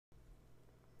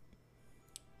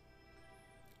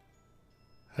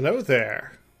Hello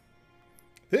there.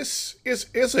 This is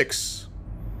DrIzixs.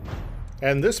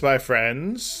 And this, my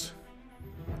friends,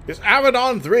 is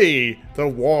Avadon 3, the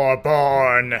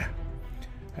Warborn.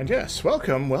 And yes,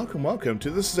 welcome to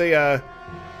this is I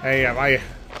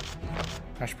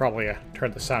should probably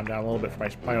turn the sound down a little bit for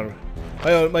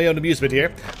my own amusement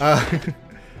here.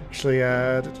 Actually,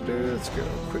 let's go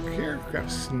quick here. Grab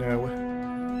snow.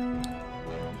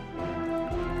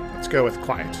 Let's go with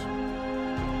quiet.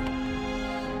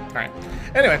 Alright.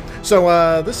 Anyway,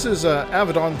 so this is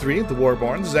Avadon 3, the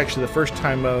Warborn. This is actually the first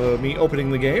time me opening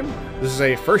the game. This is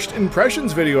a first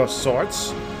impressions video of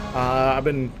sorts. I've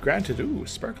been granted, ooh,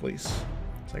 sparklies.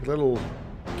 It's like little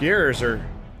gears or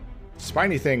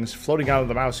spiny things floating out of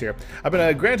the mouse here. I've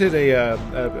been granted a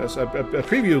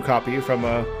preview copy from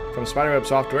Spiderweb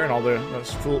Software and all the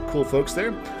cool folks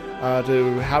there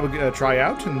to have a try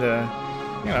out and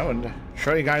you know, and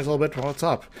show you guys a little bit what's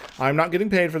up. I'm not getting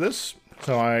paid for this.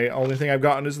 So only thing I've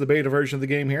gotten is the beta version of the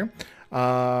game here.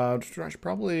 I should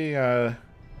probably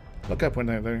look up when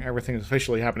everything is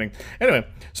officially happening. Anyway,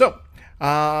 so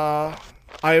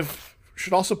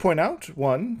should also point out,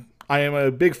 one, I am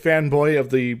a big fanboy of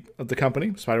the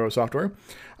company, Spiderweb Software.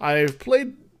 I've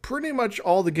played pretty much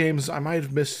all the games. I might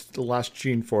have missed the last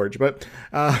Geneforge, but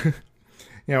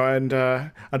you know, and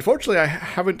unfortunately, I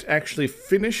haven't actually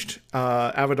finished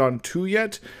Avadon 2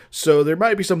 yet, so there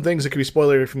might be some things that could be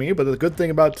spoilery for me, but the good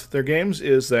thing about their games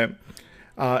is that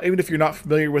even if you're not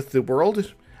familiar with the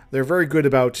world, they're very good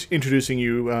about introducing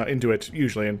you into it,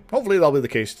 usually, and hopefully that'll be the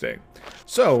case today.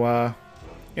 So,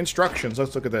 instructions,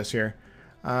 let's look at this here.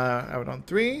 Avadon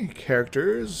 3,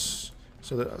 characters,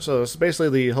 so it's basically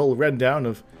the whole rundown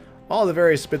of all the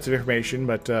various bits of information,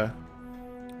 but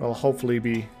we'll hopefully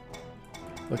be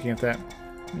looking at that.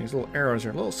 These little arrows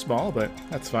are a little small, but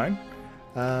that's fine.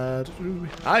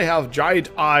 I have giant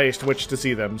eyes to which to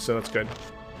see them, so that's good.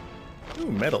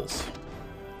 Ooh, medals.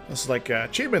 This is like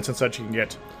achievements and such you can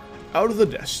get. Out of the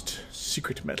nest.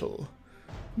 Secret medal.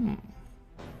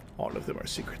 All of them are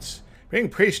secrets. Bring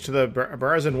priest to the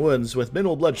Brazen Woods with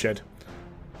minimal bloodshed.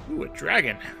 Ooh, a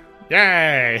dragon.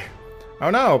 Yay!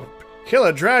 Oh no! Kill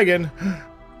a dragon! Oh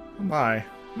my.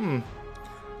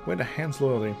 Way to Hand's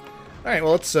loyalty. Alright,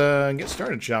 well, let's get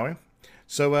started, shall we?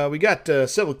 So, we got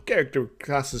several character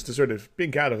classes to sort of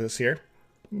pick out of this here.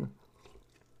 Give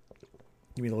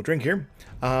me a little drink here.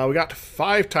 We got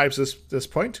 5 types at this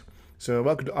point. So,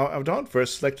 welcome to Avadon.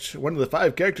 First, select one of the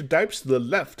 5 character types to the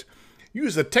left.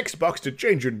 Use the text box to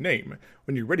change your name.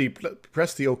 When you're ready,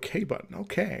 press the OK button.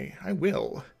 Okay, I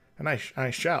will. And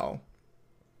I shall.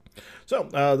 So,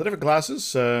 the different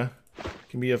classes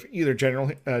can be of either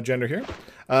gender here.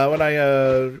 When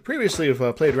I previously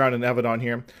have played around in Avadon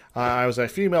here, I was a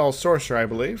female sorcerer, I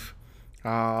believe.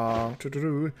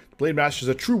 Blade Master is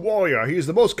a true warrior. He is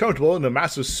the most comfortable in a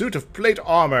massive suit of plate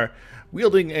armor,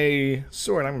 wielding a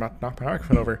sword. I'm not knocking my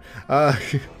microphone over.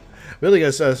 Wielding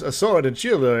a sword and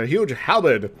shield, a huge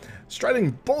halberd,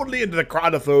 striding boldly into the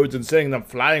crowd of foes and sending them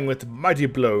flying with mighty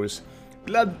blows.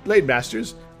 Blade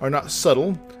Masters are not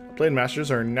subtle. Blade Masters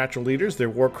are natural leaders. Their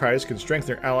war cries can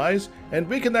strengthen their allies and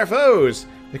weaken their foes.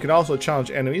 They can also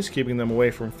challenge enemies, keeping them away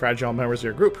from fragile members of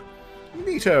your group.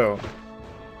 Neato.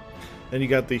 Then you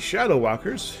got the Shadow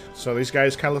Walkers. So these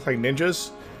guys kind of look like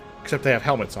ninjas, except they have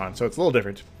helmets on, so it's a little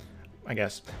different, I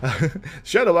guess.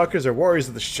 Shadow Walkers are warriors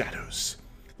of the shadows.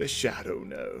 The Shadow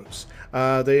knows.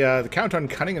 They count on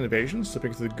cunning and evasion,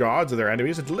 slipping through the guards of their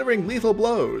enemies and delivering lethal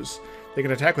blows. They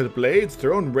can attack with blades,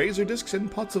 thrown razor discs, and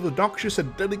pots of noxious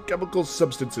and deadly chemical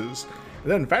substances,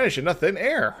 and then vanish in thin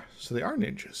air. So they are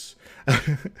ninjas.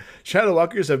 Shadow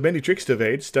Walkers have many tricks to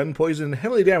evade, stun, poison, and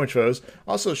heavily damage foes.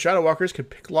 Also, Shadow Walkers can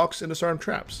pick locks and disarm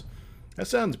traps. That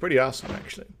sounds pretty awesome,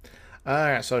 actually.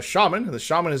 So Shaman. The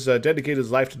Shaman has dedicated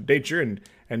his life to nature,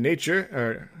 and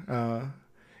nature,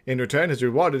 in return, has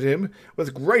rewarded him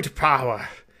with great power.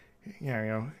 Yeah, you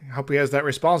know, I hope he has that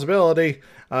responsibility.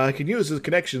 He can use his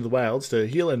connection to the wilds to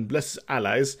heal and bless his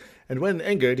allies, and when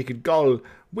angered, he can call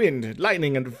wind,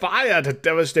 lightning, and fire to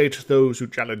devastate those who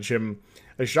challenge him.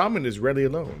 A shaman is rarely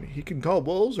alone. He can call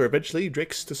wolves or eventually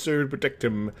drakes to serve and protect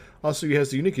him. Also, he has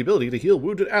the unique ability to heal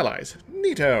wounded allies.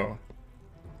 Neato!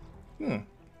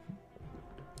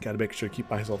 Gotta make sure to keep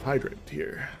myself hydrated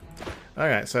here.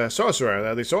 Alright, so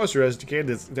Sorcerer. The Sorcerer has dedicated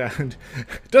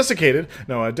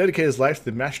his life to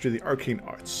the mastery of the arcane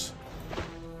arts.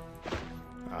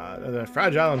 The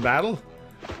Fragile in battle.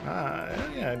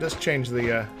 Yeah, it does change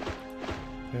the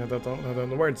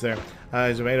words there.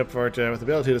 He's made up for it with the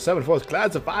ability to summon forth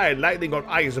clouds of fire, lightning, or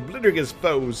ice, obliterating his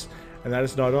foes. And that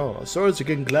is not all. A sorcerer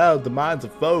can cloud the minds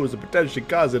of foes and potentially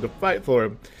cause them to fight for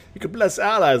him. He can bless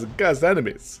allies and curse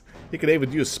enemies. He can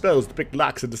even use spells to pick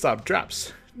locks and disarm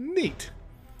traps. Neat.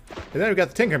 And then we've got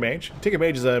the Tinker Mage. Tinker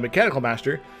Mage is a mechanical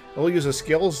master. He'll use his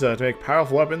skills to make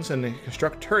powerful weapons and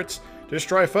construct turrets to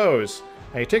destroy foes.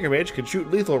 A Tinker Mage can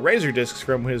shoot lethal razor discs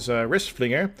from his wrist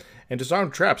flinger and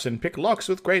disarm traps and pick locks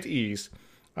with great ease.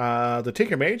 The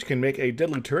Tinker Mage can make a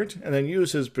deadly turret and then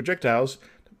use his projectiles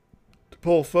to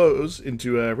pull foes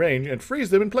into range and freeze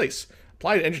them in place.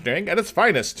 Applied engineering at its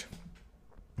finest.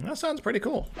 That sounds pretty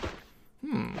cool.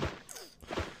 You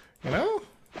know,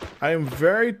 I am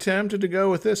very tempted to go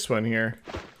with this one here.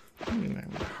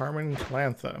 Harmon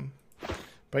Calantha.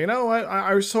 But you know what?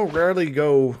 I so rarely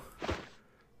go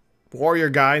warrior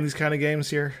guy in these kind of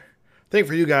games here. I think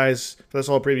for you guys, for this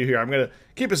whole preview here, I'm going to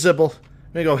keep it simple.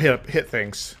 I'm going to go hit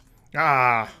things.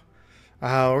 We're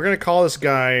going to call this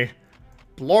guy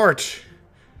Blort.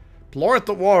 Blort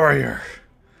the Warrior.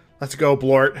 Let's go,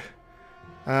 Blort.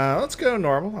 Let's go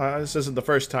normal. This isn't the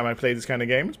first time I played this kind of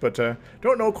games, but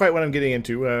don't know quite what I'm getting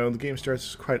into. The game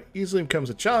starts quite easily and becomes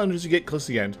a challenge as you get close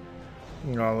to the end.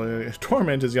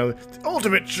 Torment is the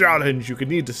ultimate challenge. You can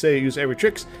need to use every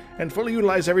tricks and fully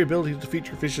utilize every ability to defeat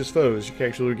your vicious foes. Your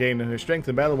character will regain their strength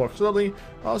in battle more slowly.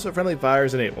 Also, friendly fire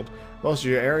is enabled. Most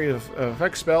of your area of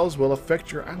effect spells will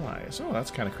affect your allies. Oh, that's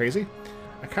kind of crazy.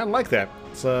 I kind of like that.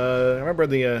 It's, I remember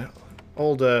the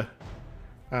old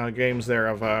games there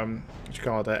of what you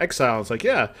call it, Exiles. Like,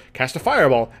 yeah, cast a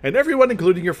fireball, and everyone,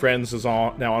 including your friends, is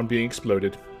now on being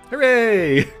exploded.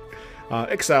 Hooray!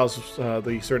 Exiles was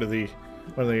one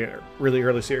of the really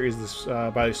early series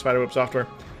by Spiderweb Software.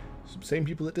 Same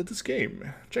people that did this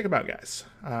game. Check them out, guys.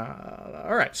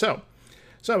 Alright, so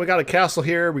we got a castle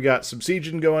here. We got some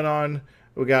sieging going on.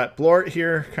 We got Blort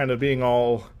here kind of being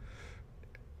all,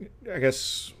 I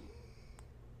guess,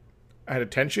 at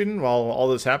attention while all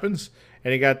this happens.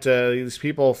 And you got these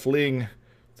people fleeing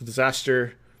the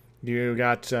disaster. You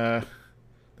got the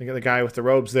guy with the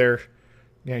robes there.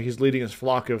 Yeah, he's leading his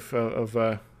flock of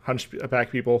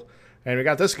hunchback people. And we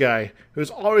got this guy, who's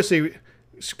obviously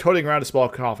toting around a small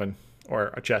coffin,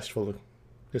 or a chest full of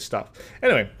his stuff.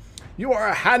 Anyway, you are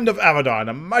a Hand of Avadon,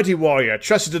 a mighty warrior,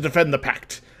 trusted to defend the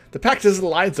Pact. The Pact is an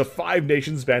alliance of 5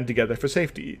 nations band together for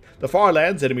safety. The far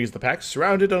lands, enemies of the Pact,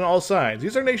 surrounded on all sides.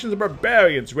 These are nations of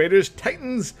barbarians, raiders,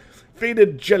 titans,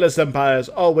 fated, jealous empires,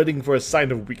 all waiting for a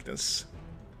sign of weakness.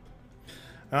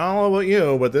 I don't know about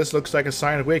you, but this looks like a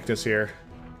sign of weakness here.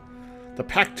 The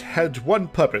Pact had one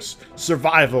purpose,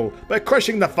 survival, by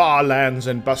crushing the far lands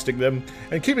and busting them,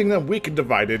 and keeping them weak and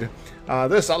divided.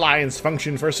 This alliance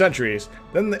functioned for centuries.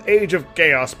 Then the Age of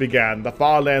Chaos began. The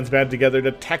far lands band together and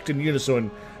attacked in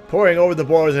unison, pouring over the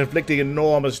borders and inflicting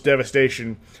enormous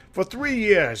devastation. For 3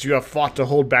 years you have fought to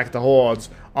hold back the hordes.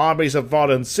 Armies have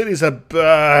fallen, cities have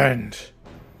burned.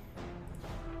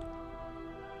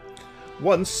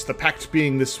 Once, the Pact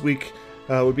being this weak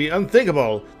would be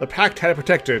unthinkable. The Pact had a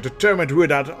protector, determined to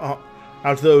root out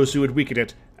those who would weaken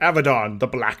it. Avadon, the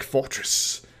Black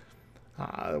Fortress.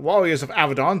 Warriors of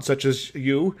Avadon, such as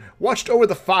you, watched over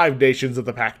the 5 nations of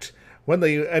the Pact. When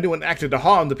anyone acted to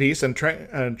harm the peace and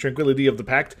tranquility of the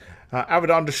Pact,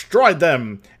 Avadon destroyed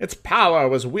them. Its power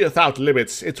was without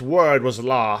limits. Its word was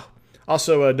law.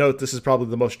 Also, note this is probably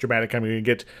the most dramatic I'm going to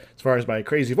get as far as my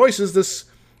crazy voices this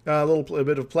little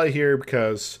bit of play here,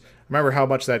 because remember how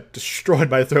much that destroyed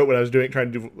my throat when I was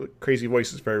trying to do crazy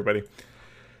voices for everybody.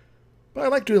 But I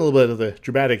like doing a little bit of the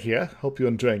dramatic here. Hope you're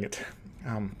enjoying it.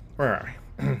 Where are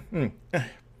we?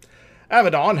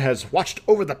 Avadon has watched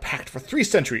over the Pact for 3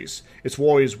 centuries. Its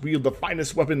warriors wield the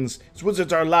finest weapons. Its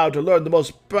wizards are allowed to learn the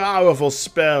most powerful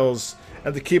spells.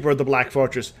 And the keeper of the Black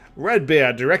Fortress,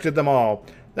 Redbeard, directed them all.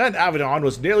 Then Avadon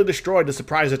was nearly destroyed in a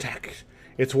surprise attack.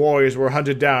 Its warriors were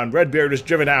hunted down. Redbeard was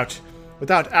driven out.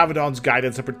 Without Avadon's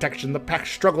guidance and protection, the Pact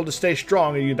struggled to stay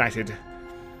strong and united.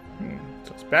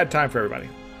 So it's a bad time for everybody.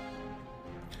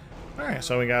 Alright,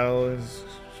 so we got a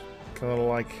little,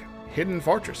 like, hidden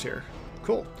fortress here.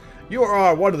 Cool. You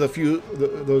are one of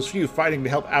those few fighting to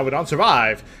help Avadon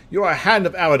survive. You are a Hand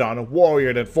of Avadon, a warrior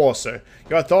and enforcer.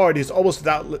 Your authority is almost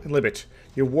without limit.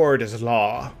 Your word is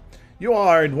law. You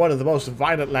are in one of the most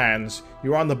violent lands.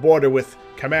 You are on the border with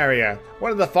Camarilla,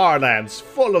 one of the far lands,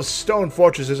 full of stone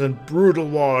fortresses and brutal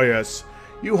warriors.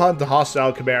 You hunt the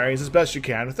hostile Camarians as best you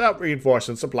can without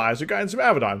reinforcements, supplies, or guidance from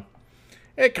Avadon.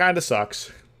 It kinda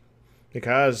sucks,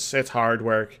 because it's hard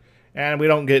work, and we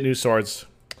don't get new swords.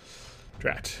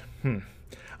 Drat.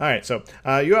 Alright, so,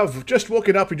 you have just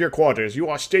woken up in your quarters. You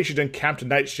are stationed in Camp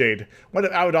Nightshade, one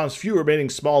of Avadon's few remaining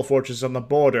small fortresses on the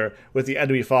border with the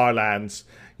enemy far lands.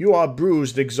 You are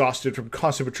bruised and exhausted from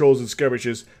constant patrols and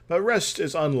skirmishes, but rest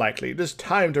is unlikely. It is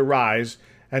time to rise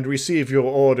and receive your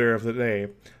order of the day.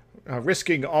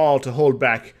 risking all to hold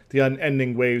back the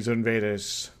unending waves of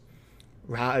invaders.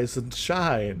 Rise and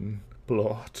shine,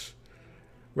 blot.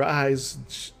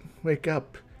 Rise, wake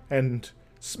up, and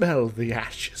smell the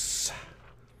ashes.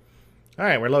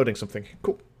 Alright, we're loading something.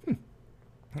 Cool.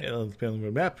 Yeah, let's build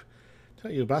a map.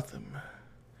 Tell you about them.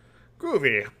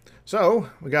 Groovy. So,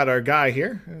 we got our guy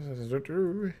here.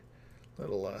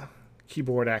 Little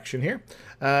keyboard action here.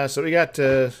 So we got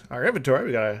our inventory.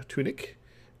 We got a tunic,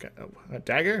 got a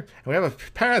dagger, and we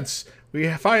have pants. We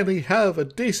finally have a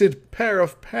decent pair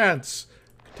of pants.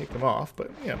 Take them off,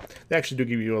 but you know, they actually do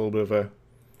give you a little bit of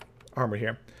armor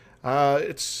here.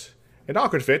 It's an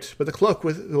awkward fit, but the cloak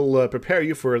will prepare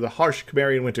you for the harsh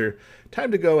Cimmerian winter.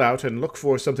 Time to go out and look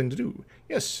for something to do.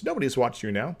 Yes, nobody's watching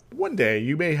you now. One day,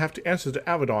 you may have to answer to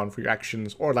Avadon for your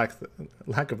actions, or lack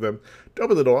of them. To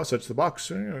open the door, search the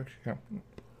box.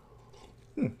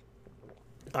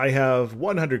 I have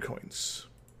 100 coins.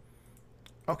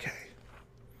 Okay.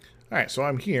 Alright, so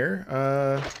I'm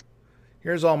here.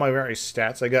 Here's all my various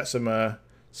stats. I got some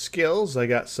skills, I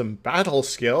got some battle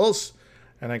skills,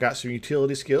 and I got some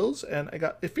utility skills, and I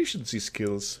got efficiency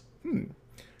skills.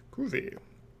 Groovy.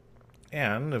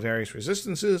 And the various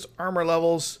resistances, armor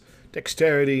levels,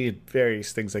 dexterity,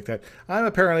 various things like that. I'm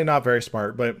apparently not very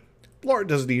smart, but Blort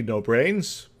doesn't need no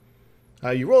brains.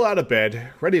 You roll out of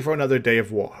bed, ready for another day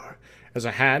of war. As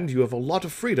a hand, you have a lot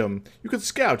of freedom. You can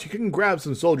scout, you can grab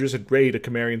some soldiers and raid a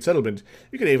Cimmerian settlement.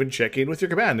 You can even check in with your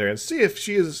commander and see if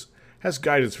she has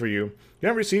guidance for you. You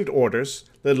haven't received orders,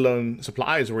 let alone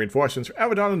supplies or reinforcements for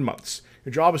Avadon in months.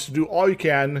 Your job is to do all you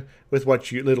can with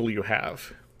what little you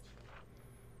have.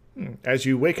 As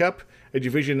you wake up, and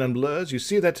your vision unblurs, you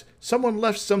see that someone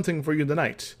left something for you in the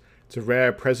night. It's a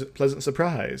rare, pleasant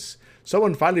surprise.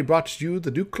 Someone finally brought you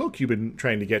the new cloak you've been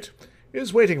trying to get. It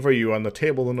is waiting for you on the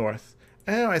table in the north.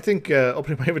 I think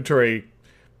opening my inventory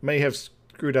may have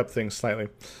screwed up things slightly.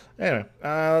 Anyway,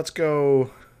 let's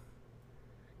go.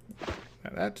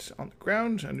 That on the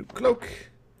ground, a new cloak.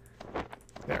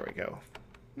 There we go.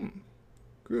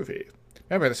 Groovy.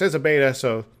 Remember, this is a beta,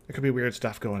 so there could be weird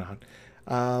stuff going on.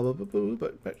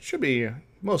 But it should be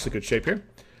mostly good shape here.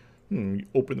 You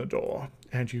open the door,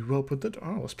 and you open the door.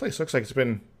 Oh, this place looks like it's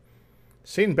been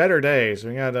seen better days.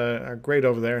 We got a grate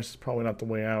over there. It's probably not the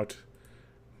way out.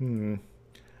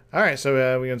 Alright, so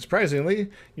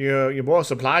unsurprisingly, your more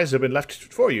supplies have been left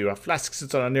for you. A flask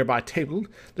sits on a nearby table.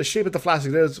 The shape of the flask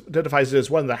identifies it as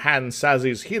one of the Hand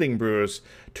Sazzy's healing brewers.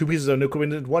 2 pieces of new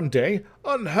equipment in one day?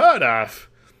 Unheard of!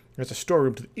 There's a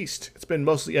storeroom to the east. It's been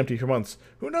mostly empty for months.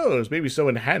 Who knows? Maybe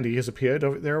someone handy has appeared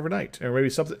over there overnight. Or maybe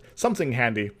something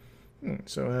handy.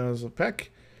 So there's a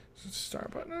peck.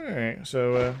 Start button. Alright,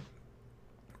 so we're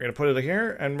going to put it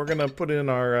here, and we're going to put in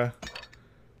our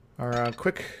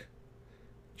quick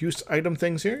use item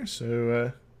things here.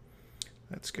 So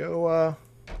let's go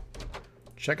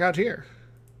check out here.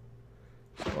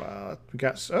 So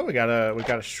we got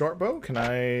a short bow. Can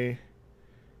I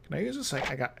use this?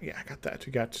 I got that.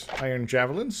 We got iron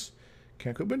javelins.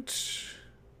 Can equipment.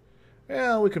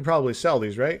 Yeah, we could probably sell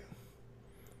these, right?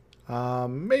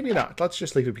 Maybe not. Let's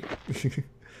just leave it here.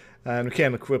 And we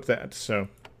can't equip that, so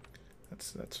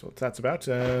that's what that's about.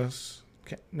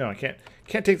 No, I can't.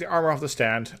 Can't take the armor off the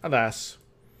stand, alas.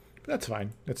 But that's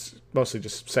fine. It's mostly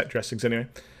just set dressings anyway.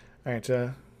 Alright,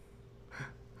 I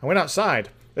went outside.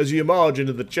 As you emerge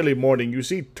into the chilly morning, you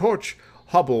see Torch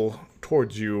hobble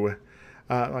towards you.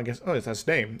 I guess, that's his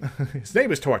name. His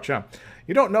name is Torch, huh?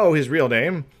 You don't know his real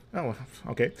name. Oh,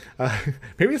 okay.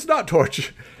 Maybe it's not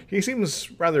Torch. He seems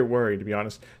rather worried, to be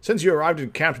honest. Since you arrived in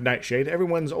Camp Nightshade,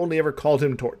 everyone's only ever called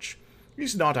him Torch.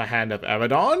 He's not a Hand of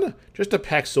Avadon, just a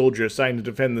pact soldier assigned to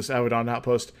defend this Avadon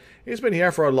outpost. He's been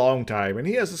here for a long time, and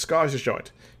he has the scars to show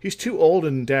it. He's too old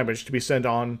and damaged to be sent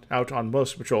out on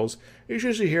most patrols. He's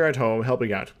usually here at home,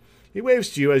 helping out. He waves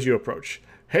to you as you approach.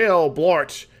 Hail,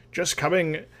 Blort! Just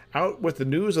coming out with the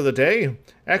news of the day?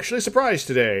 Actually surprised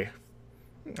today.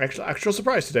 Actual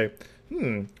surprise today.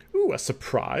 Ooh, a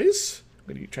surprise?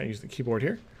 I'm going to try and use the keyboard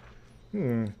here.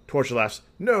 Torch laughs.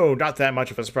 No, not that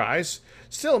much of a surprise.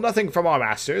 Still nothing from our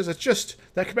masters. It's just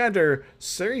that Commander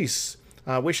Cerise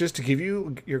wishes to give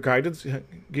you your guidance.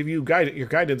 Your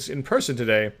guidance in person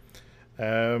today.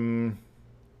 Is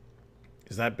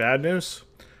that bad news?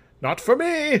 Not for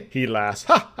me. He laughs.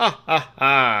 Ha ha ha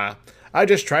ha. I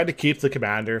just tried to keep the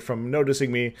commander from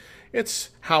noticing me.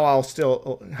 It's how I'm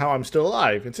still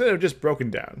alive instead of just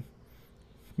broken down.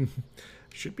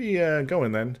 Should be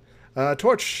going then.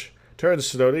 Torch turns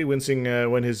slowly, wincing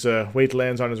when his weight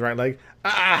lands on his right leg.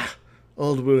 Ah!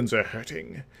 Old wounds are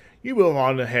hurting. You move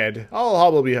on ahead. I'll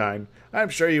hobble behind. I'm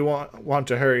sure you want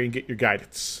to hurry and get your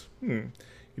guidance. You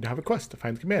You now have a quest to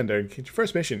find the commander and get your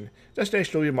first mission.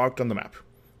 Destination will be marked on the map.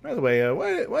 By the way,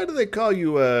 why do they call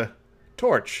you,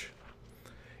 Torch?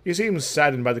 He seems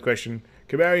saddened by the question.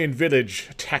 Camarian village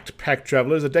attacked pack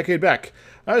travelers a decade back.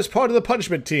 I was part of the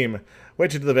punishment team.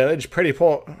 Went into the village, pretty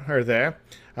poor there.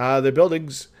 Their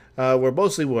buildings were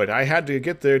mostly wood. I had to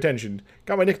get their attention.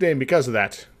 Got my nickname because of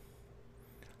that.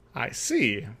 I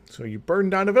see. So you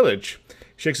burned down a village.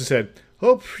 Shakes his head.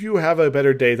 Hope you have a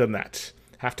better day than that.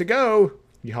 Have to go.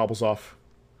 He hobbles off.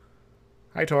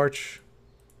 Hi, Torch.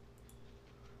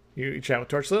 You chat with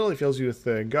Torch a little. He fills you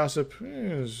with gossip.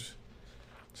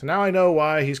 So now I know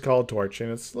why he's called Torch,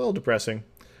 and it's a little depressing.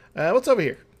 What's over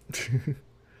here?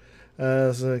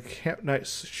 It's a Camp Night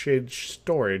Shade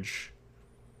Storage.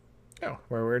 Oh,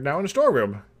 we're now in a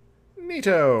storeroom.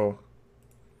 Neato.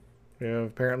 We have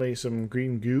apparently some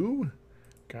green goo.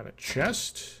 Got a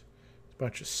chest. A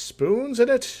bunch of spoons in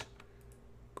it.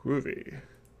 Groovy.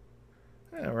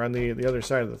 Yeah, we're on the other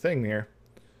side of the thing here.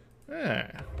 Ah.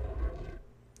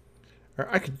 Or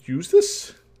I could use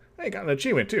this? I got an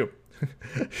achievement too.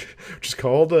 Which is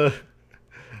called,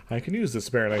 I can use this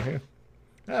apparently.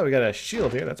 Ah, we got a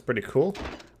shield here. That's pretty cool.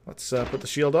 Let's put the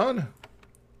shield on.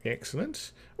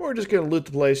 Excellent. We're just gonna loot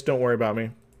the place. Don't worry about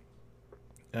me.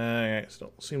 I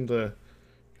still seem to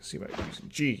see my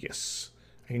G. Yes,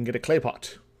 I can get a clay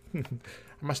pot. I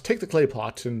must take the clay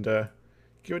pot and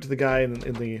give it to the guy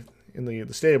in the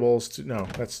stables. No,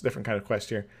 that's a different kind of quest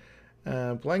here.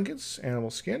 Blankets,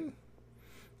 animal skin.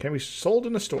 Can be sold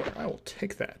in a store. I will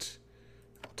take that.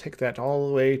 I'll take that all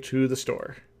the way to the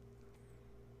store.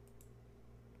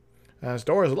 This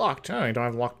door is locked. Oh, I don't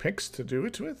have lock picks to do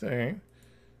it with.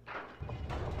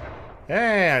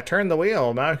 Hey, I turned the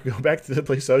wheel. Now I can go back to the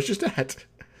place I was just at.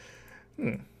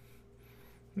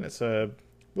 That's a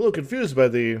little confused by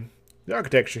the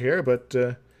architecture here, but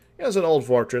it's an old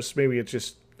fortress. Maybe it's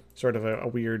just sort of a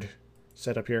weird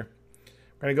setup here.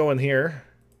 We're gonna go in here.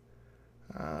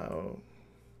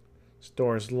 This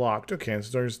door is locked. Okay, this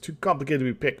door is too complicated to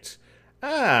be picked.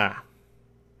 Ah!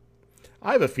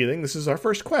 I have a feeling this is our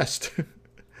first quest.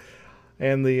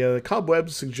 And the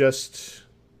cobwebs suggest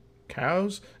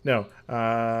cows? No.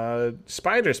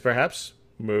 Spiders, perhaps.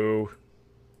 Moo.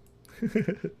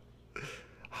 Have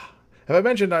I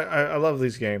mentioned I love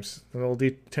these games? The little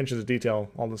attention to detail,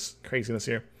 all this craziness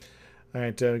here.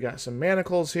 Alright, we got some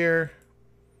manacles here.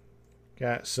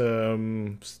 Got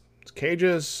some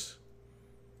cages.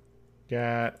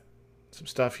 Got some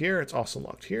stuff here. It's also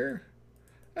locked here.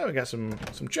 Oh, we got some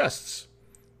chests.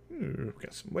 We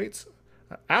got some weights.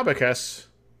 Abacus.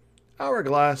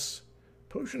 Hourglass.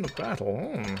 Potion of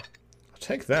battle. I'll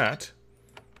take that.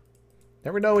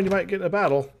 Never know when you might get in a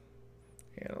battle.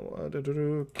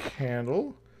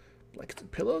 Candle. Blankets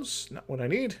and pillows. Not what I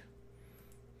need.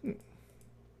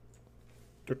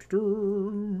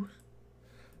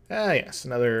 Ah, yes.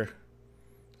 Another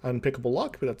unpickable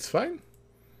lock, but that's fine.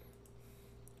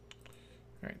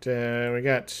 Alright, we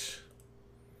got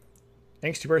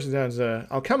Angsty Person down to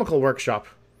Alchemical Workshop.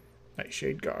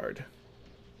 Nightshade Guard.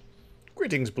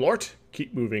 Greetings, Blort.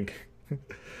 Keep moving.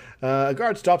 A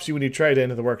guard stops you when you try to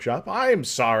enter the workshop. I'm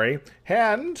sorry.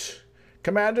 Hand.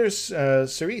 Commander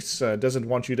DrIzixs doesn't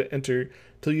want you to enter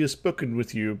till he has spoken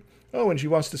with you. Oh, and she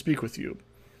wants to speak with you.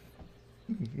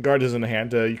 Guard is in the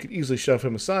hand. You could easily shove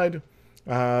him aside.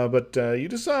 But you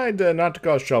decide not to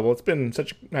cause trouble. It's been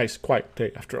such a nice, quiet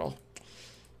day, after all.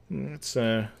 Let's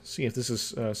see if this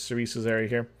is DrIzixs' area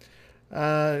here.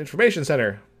 Information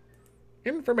Center.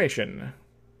 Information.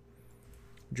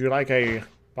 Would you like a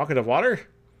bucket of water?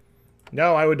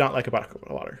 No, I would not like a bucket of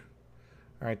water.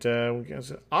 Alright,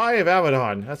 Eye of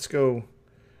Avadon. Let's go.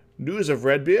 News of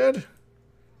Redbeard.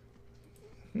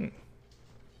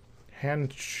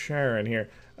 Hand Sharon here.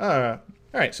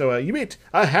 Alright, so you meet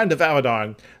a Hand of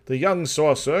Avadon. The young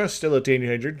sorcerer, still a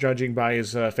teenager, judging by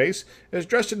his face, is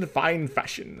dressed in fine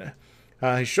fashion.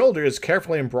 His shoulder is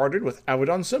carefully embroidered with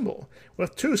Avadon symbol,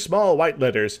 with 2 small white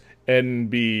letters,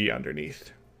 NB,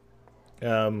 underneath.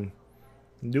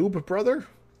 Noob brother?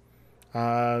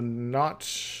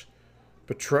 Not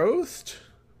betrothed?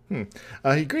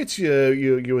 He greets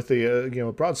you with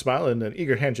a broad smile and an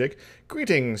eager handshake.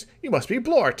 Greetings, you must be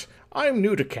Blort. I'm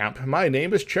new to camp. My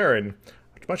name is Charon.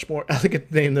 Much more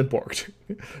elegant name than Blort.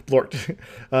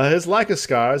 His lack of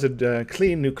scars and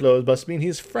clean new clothes must mean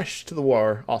he's fresh to the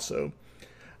war also.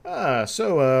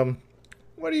 So,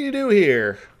 what do you do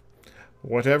here?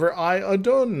 Whatever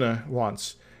Avadon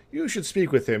wants. You should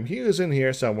speak with him. He is in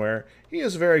here somewhere. He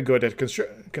is very good at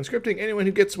conscripting anyone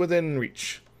who gets within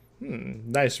reach.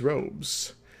 Nice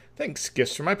robes. Thanks,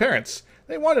 gifts from my parents.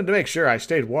 They wanted to make sure I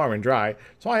stayed warm and dry,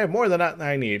 so I have more than that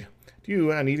I need. Do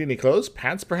you need any clothes?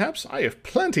 Pants, perhaps? I have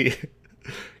plenty.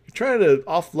 You're trying to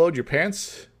offload your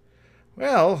pants?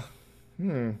 Well,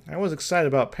 I was excited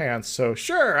about pants, so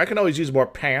sure, I can always use more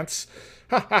pants.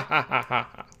 Ha ha ha ha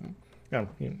ha.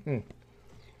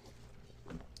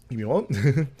 You won't?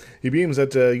 He beams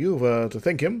at you to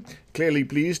thank him, clearly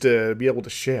pleased to be able to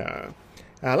share.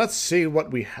 Let's see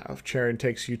what we have. Charon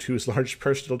takes you to his large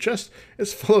personal chest.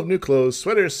 It's full of new clothes,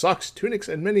 sweaters, socks, tunics,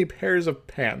 and many pairs of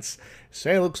pants.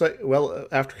 Sam looks like, well,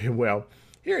 after him well.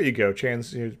 Here you go,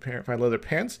 Charon's fine leather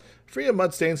pants, free of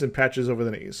mud stains and patches over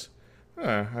the knees.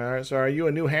 So are you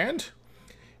a new hand?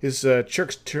 His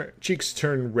cheeks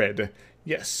turn red.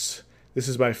 Yes, this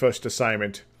is my first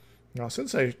assignment. Now,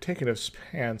 since I've taken his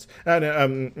pants...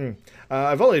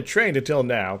 I've only trained until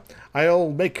now.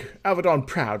 I'll make Avadon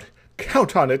proud.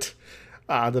 Count on it.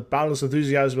 The boundless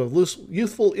enthusiasm of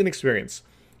youthful inexperience.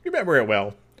 Remember it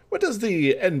well. What does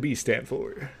the NB stand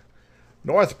for?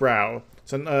 Northbrow.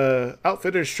 It's an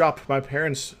outfitter's shop my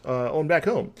parents own back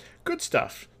home. Good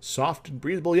stuff. Soft and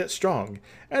breathable yet strong.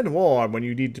 And warm when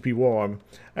you need to be warm.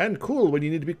 And cool when you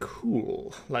need to be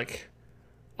cool. Like...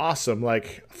 awesome,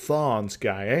 like Fawn's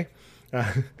guy,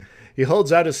 eh? He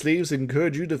holds out his sleeves and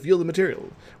encourages you to feel the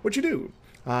material. What you do?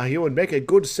 He would make a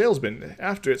good salesman.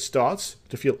 After it starts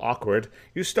to feel awkward,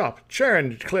 you stop.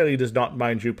 Charon clearly does not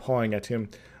mind you pawing at him.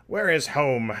 Where is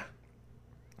home?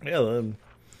 Well,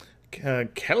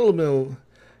 Kelemdirel.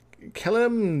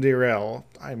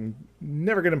 I'm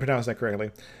never going to pronounce that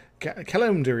correctly.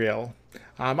 Kelemdirel.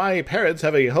 My parents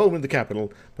have a home in the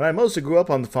capital, but I mostly grew up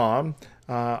on the farm,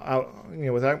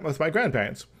 with my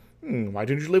grandparents. Why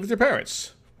didn't you live with your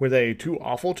parents? Were they too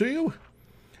awful to you?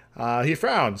 He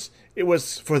frowns. It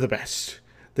was for the best.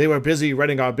 They were busy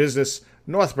running our business.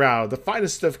 Northbrow, the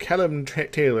finest of Kellam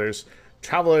tailors,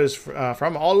 travelers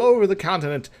from all over the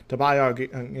continent to buy our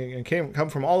come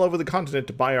from all over the continent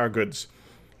to buy our goods.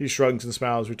 He shrugs and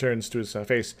smiles, returns to his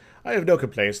face. I have no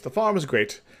complaints. The farm is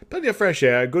great. Plenty of fresh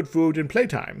air, good food, and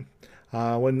playtime.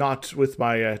 When not with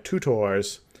my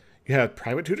tutors. You have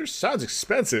private tutors? Sounds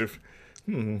expensive.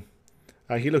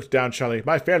 He looked down shyly.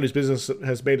 My family's business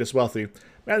has made us wealthy.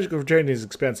 Magical fraternity is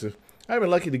expensive. I've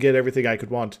been lucky to get everything I could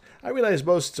want. I realize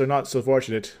most are not so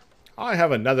fortunate. I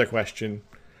have another question.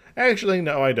 Actually,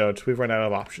 no, I don't. We've run out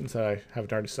of options that I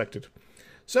haven't already selected.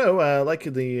 So, like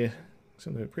some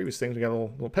of the previous things, we got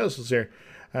little pedestals here.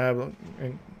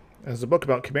 As a book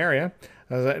about Chimeria,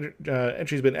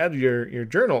 entry's been added to your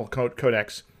journal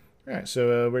codex. All right,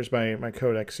 so where's my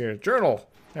codex here? Journal.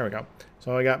 There we go.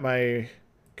 So I got my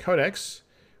codex,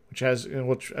 which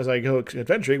as I go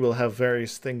adventuring, will have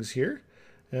various things here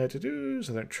to do.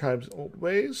 Southern tribes' old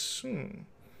ways.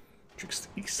 Tricks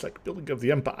the east, like building of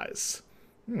the empires.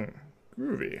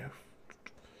 Groovy.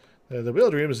 The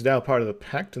Wildream is now part of the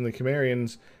pact, and the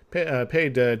Chimerians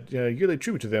paid yearly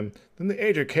tribute to them. Then the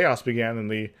Age of Chaos began,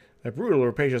 and the brutal,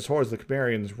 rapacious hordes of the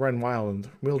Chimerians run wild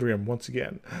in Wildream once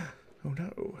again. Oh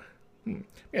no.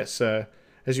 Yes,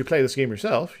 as you play this game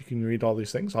yourself, you can read all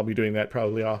these things. I'll be doing that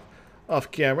probably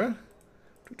off camera.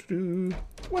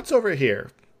 What's over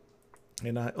here?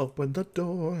 And I open the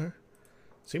door.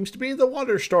 Seems to be the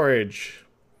water storage.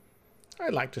 I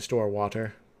like to store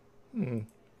water.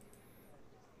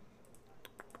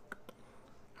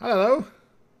 Hello.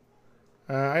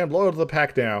 I am loyal to the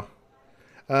pack now.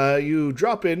 You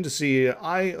drop in to see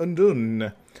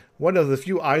Undun, one of the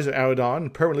few eyes of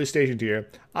Avadon permanently stationed here.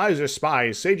 Eyes are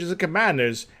spies, sages, and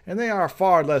commanders, and they are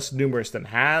far less numerous than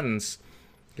hands.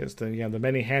 Because the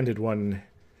many-handed one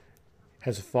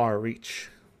has a far reach.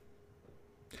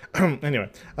 Anyway,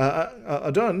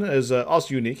 Adun is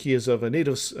also unique. He is of a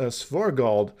native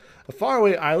Svorgald, a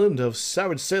faraway island of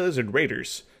savage sailors and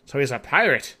raiders. So he's a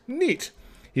pirate. Neat.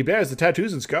 He bears the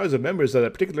tattoos and scars of members of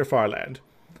that particular far land.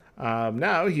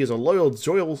 Now he is a loyal,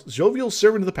 jovial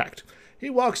servant of the pact. He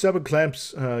walks up and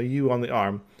clamps you on the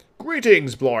arm.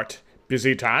 Greetings, Blort.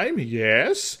 Busy time?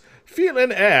 Yes.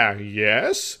 Feeling air?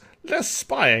 Yes. Less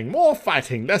spying, more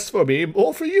fighting, less for me,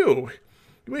 more for you.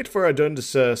 You wait for Adun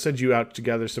to send you out to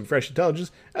gather some fresh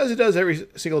intelligence, as he does every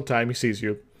single time he sees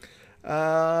you.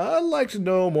 I'd like to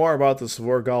know more about the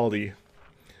Svorgaldi.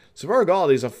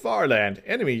 Svorgaldi is a far land.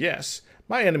 Enemy, yes.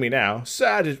 My enemy now.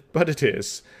 Sad, but it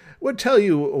is. Would tell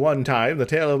you one time the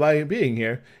tale of my being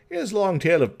here. It is a long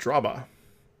tale of drama.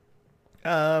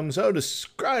 So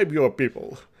describe your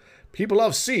people. People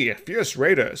of sea, fierce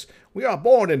raiders. We are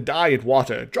born and die in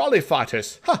water. Jolly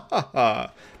fighters. Ha ha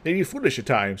ha. Maybe foolish at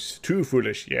times. Too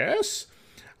foolish, yes?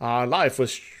 Our life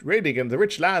was raiding in the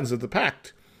rich lands of the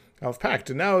pact.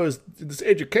 And now is this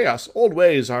age of chaos. Old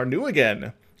ways are new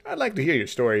again. I'd like to hear your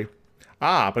story.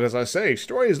 Ah, but as I say,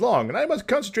 story is long, and I must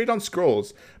concentrate on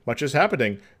scrolls. Much is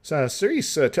happening.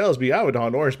 Cerise tells me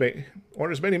Avadon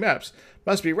orders many maps.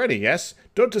 Must be ready, yes?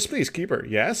 Don't displease, keeper,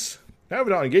 yes?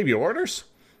 Avadon gave you orders?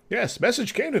 Yes,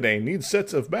 message came today. Needs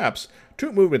sets of maps.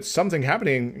 Troop movements, something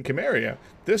happening in Chimeria.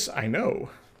 This I know.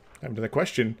 Time to the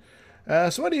question.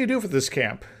 So what do you do for this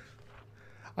camp?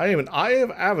 I am an Eye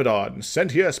of Avadon,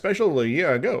 sent here special a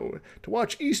year ago, to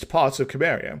watch east parts of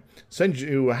Chimeria. Send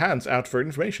you hands out for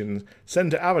information.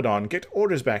 Send to Avadon, get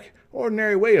orders back.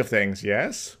 Ordinary way of things,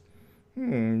 yes?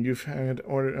 You've had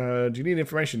order, do you need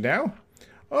information now?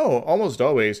 Oh, almost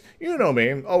always. You know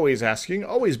me, always asking,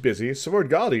 always busy. Sword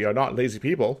Guardi are not lazy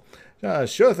people.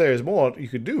 Sure there's more you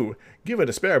could do. Give it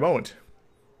a spare moment.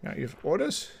 Now, you have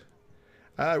orders?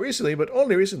 Recently, but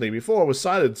only recently. Before was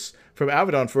silence from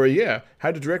Avadon for a year.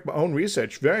 Had to direct my own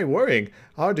research. Very worrying.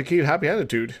 Hard to keep happy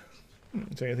attitude.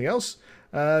 Is there anything else?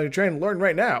 You're trying to learn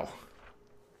right now.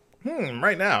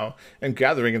 Right now. And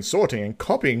gathering and sorting and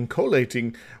copying,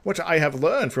 collating what I have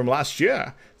learned from last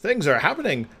year. Things are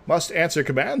happening. Must answer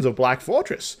commands of Black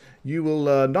Fortress. You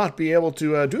will not be able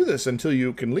to do this until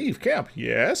you can leave camp.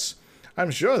 Yes? I'm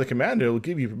sure the commander will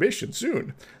give you permission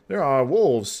soon. There are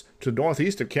wolves to the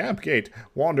northeast of Camp Gate.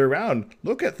 Wander around,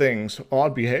 look at things,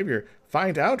 odd behavior.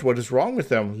 Find out what is wrong with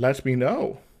them. Let me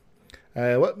know.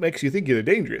 What makes you think they're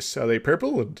dangerous? Are they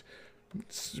purple and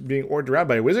being ordered around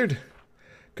by a wizard?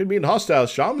 Could be hostile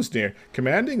shamans near,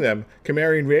 commanding them.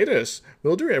 Chimerian raiders,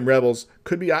 Mildurium rebels.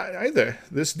 Could be either.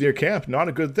 This near camp, not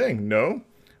a good thing, no?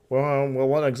 Well,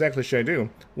 what exactly should I do?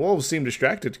 Wolves seem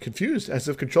distracted, confused, as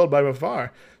if controlled by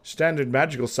afar. Standard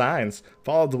magical signs.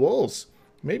 Follow the wolves.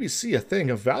 Maybe see a thing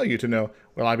of value to know.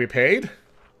 Will I be paid?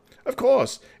 Of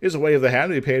course. Is a way of the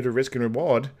hand to be paid for risk and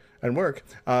reward and work.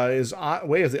 Is a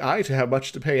way of the eye to have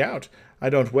much to pay out. I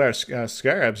don't wear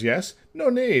scarabs, yes? No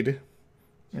need.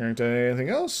 Anything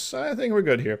else? I think we're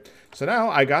good here. So now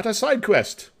I got a side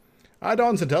quest.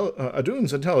 Adon's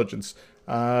Adun's intelligence.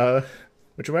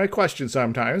 Which I might question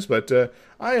sometimes, but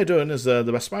Iadun is the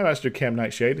spymaster of Camp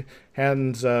Nightshade,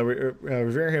 and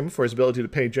revere him for his ability to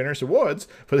pay generous rewards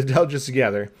for the intelligence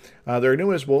together. There are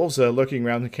numerous wolves lurking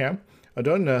around the camp.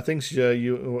 Adun thinks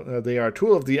they are a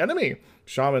tool of the enemy.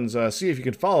 Shamans, see if you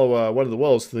can follow one of the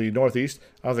wolves to the northeast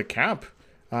of the camp.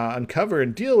 Uncover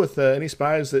and deal with any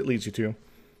spies that leads you to.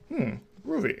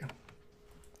 Groovy.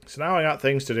 So now I got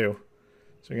things to do.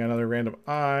 So we got another random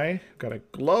eye. Got a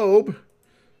globe.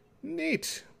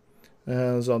 Neat.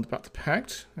 It's all about the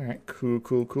pact. Alright, cool.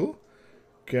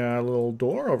 Got a little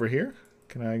door over here.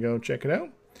 Can I go check it out?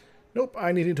 Nope,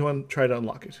 I need to try to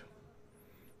unlock it.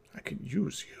 I can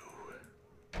use you.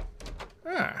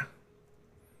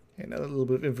 Another little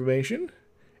bit of information.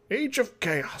 Age of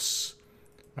Chaos.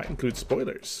 Might include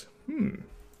spoilers.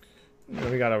 What do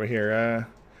we got over here?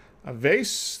 A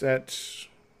vase that... it's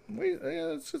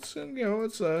something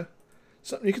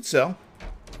you could sell.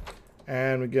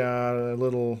 And we got a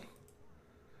little...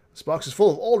 This box is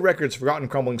full of old records, forgotten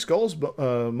crumbling skulls, but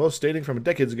most dating from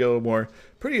decades ago or more.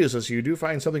 Pretty useless. You do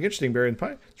find something interesting buried in the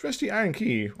pie. It's a rusty iron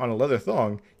key on a leather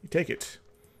thong. You take it.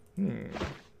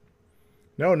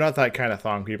 No, not that kind of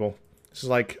thong, people. This is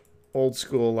like old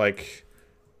school, like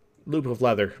loop of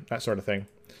leather, that sort of thing.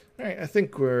 Alright, I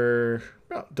think we're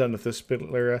about done with this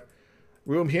particular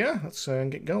room here. Let's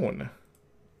get going.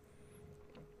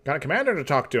 Got a commander to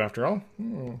talk to, after all.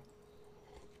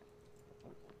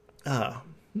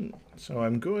 So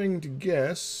I'm going to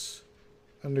guess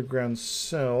underground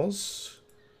cells.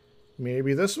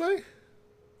 Maybe this way?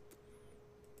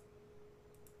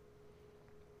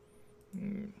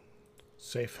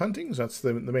 Safe hunting, so that's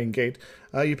the main gate.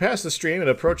 You pass the stream and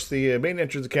approach the main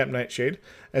entrance of Camp Nightshade.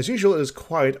 As usual, it is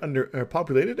quiet,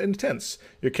 underpopulated, and tense.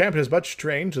 Your camp has much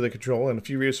terrain to the control and a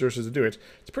few resources to do it.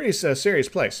 It's a pretty serious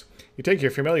place. You take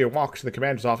your familiar walk to the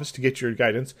commander's office to get your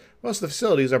guidance. Most of the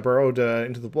facilities are burrowed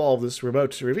into the wall of this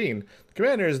remote ravine. The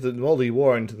commander is the moldy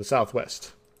warren to the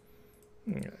southwest.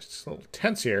 It's a little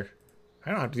tense here.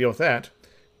 I don't have to deal with that.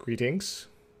 Greetings.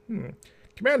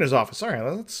 Commander's office. All right,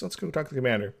 let's go talk to the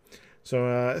commander.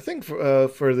 So I think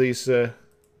for these our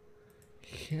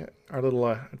little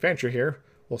adventure here,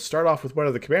 we'll start off with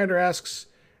whatever the commander asks,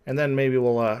 and then maybe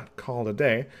we'll call it a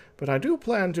day. But I do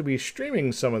plan to be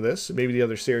streaming some of this, maybe the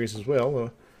other series as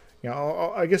well.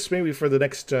 I guess maybe for the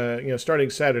next,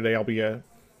 starting Saturday, I'll be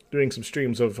doing some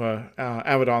streams of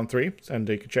Avadon 3, and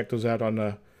you can check those out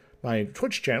on my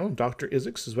Twitch channel,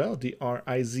 DrIzixs as well,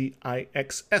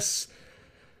 DrIzixs.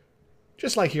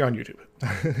 Just like here on YouTube.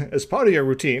 As part of your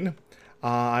routine,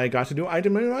 I got a new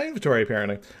item in my inventory,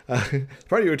 apparently. As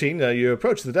part of your routine, you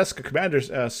approach the desk of Commander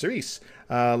Cerise.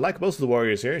 Like most of the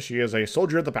warriors here, she is a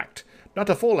soldier of the pact. Not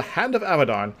a full Hand of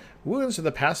Avadon. Wounds in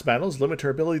the past battles limit her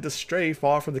ability to stray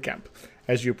far from the camp.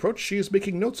 As you approach, she is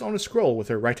making notes on a scroll with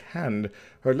her right hand.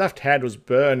 Her left hand was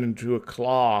burned into a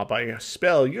claw by a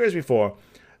spell years before,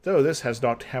 though this has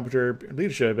not hampered her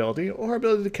leadership ability or her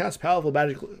ability to cast powerful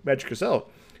magic herself.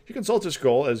 You consult the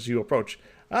scroll as you approach.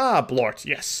 Ah, Blort,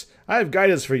 yes. I have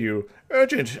guidance for you.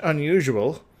 Urgent,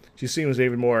 unusual. She seems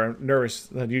even more nervous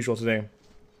than usual today.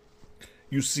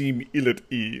 You seem ill at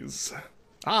ease.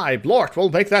 Aye, Blort, we'll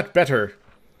make that better.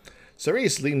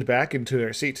 Cerise leaned back into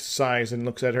her seat, sighs, and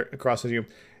looks at her across at you.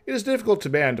 It is difficult to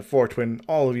band a fort when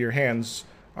all of your hands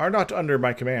are not under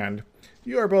my command.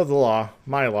 You are above the law,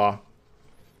 my law.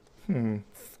 But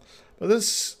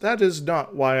that is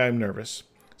not why I'm nervous.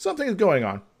 Something is going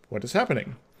on. What is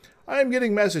happening? I am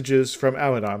getting messages from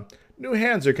Avadon. New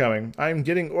hands are coming. I am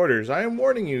getting orders. I am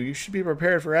warning you. You should be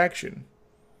prepared for action.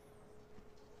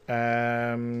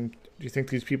 Do you think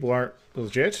these people aren't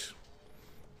legit?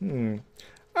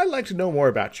 I'd like to know more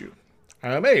about you.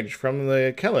 I'm a mage from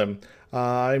the Kelim.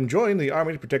 I'm joined the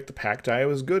army to protect the pact. I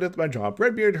was good at my job.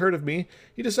 Redbeard heard of me.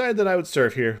 He decided that I would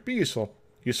serve here. Be useful.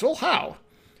 Useful? How?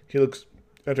 He looks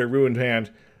at her ruined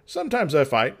hand. Sometimes I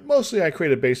fight. Mostly I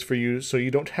create a base for you so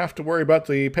you don't have to worry about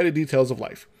the petty details of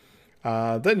life.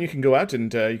 Then you can go out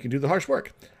and you can do the harsh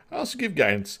work. I also give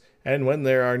guidance, and when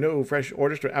there are no fresh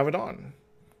orders to Avadon.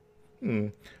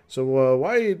 So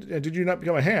why did you not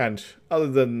become a hand, other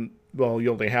than, well,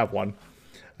 you only have one?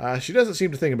 She doesn't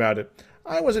seem to think about it.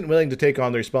 I wasn't willing to take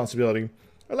on the responsibility.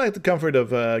 I like the comfort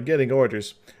of getting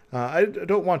orders. I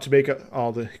don't want to make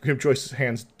all the grim choices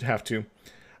hands have to.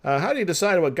 How do you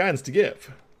decide what guidance to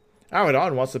give?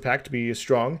 Avadon wants the pact to be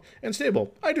strong and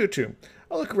stable. I do too.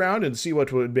 I'll look around and see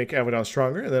what would make Avadon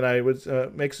stronger, and then I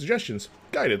would make suggestions.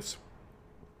 Guidance.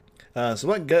 So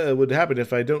what would happen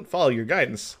if I don't follow your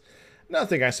guidance?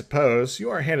 Nothing, I suppose. You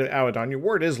are a Hand of Avadon. Your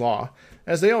word is law,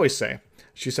 as they always say.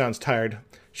 She sounds tired.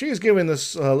 She has given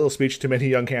this little speech to many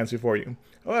young hands before you.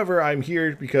 However, I'm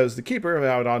here because the Keeper of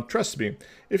Avadon trusts me.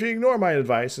 If you ignore my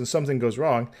advice and something goes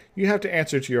wrong, you have to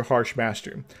answer to your harsh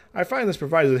master. I find this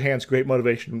provides the hands great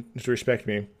motivation to respect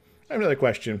me. I have another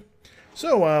question.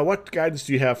 So, what guidance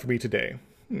do you have for me today?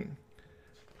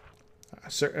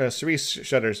 Cerise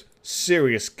shudders.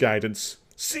 Serious guidance.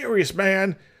 Serious,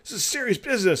 man! This is serious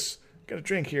business! Got a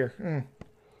drink here.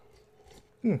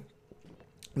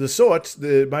 The sort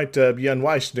that might be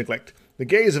unwise to neglect. The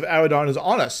gaze of Avadon is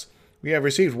on us. We have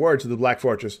received word to the Black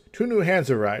Fortress. 2 new hands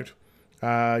have arrived. You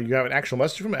have an actual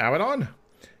message from Avadon?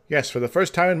 Yes, for the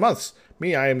first time in months.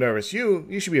 Me, I am nervous. You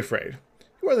should be afraid.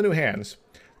 Who are the new hands?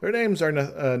 Their names are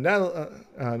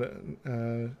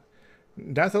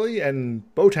Nathalie and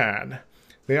Botan.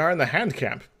 They are in the hand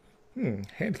camp.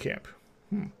 Hand camp.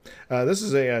 This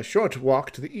is a short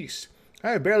walk to the east.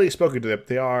 I have barely spoken to them.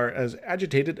 They are as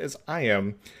agitated as I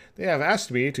am. They have asked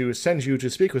me to send you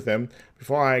to speak with them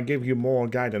before I give you more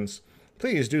guidance.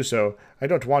 Please do so. I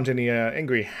don't want any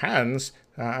angry hands.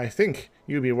 I think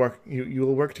you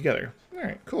will work together. All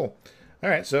right, cool. All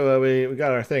right, so we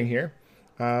got our thing here.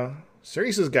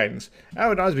 Cerise's guidance.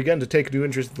 Avadon has begun to take new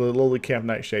interest in the lowly camp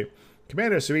Nightshade.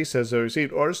 Commander Cerise has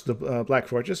received orders to the Black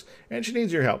Fortress, and she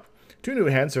needs your help. 2 new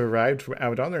hands have arrived from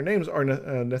Avadon. Their names are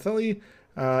Nathalie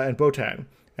and Botan.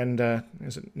 And,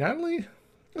 is it Natalie?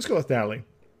 Let's go with Natalie.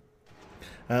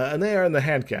 And they are in the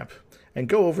hand camp. And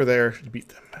go over there to beat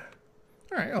them.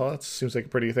 Alright, well, that seems like a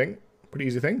pretty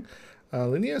easy thing.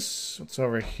 Linnaeus, what's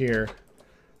over here?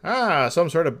 Ah, some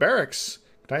sort of barracks.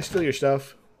 Can I steal your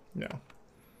stuff? No.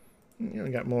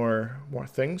 We got more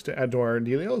things to add to our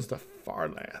dealios. The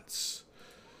Farlance.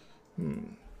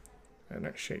 And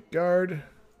our Shade Guard.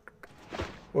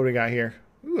 What do we got here?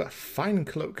 Ooh, a fine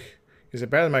cloak. Is it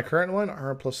better than my current one?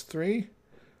 Armor +3,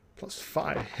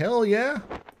 +5. Hell yeah!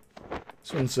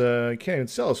 This one's, you can't even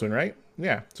sell this one, right?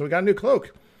 Yeah, so we got a new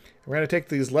cloak. We're going to take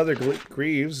these leather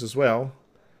greaves as well.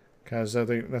 Because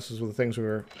this is the things we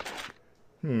were...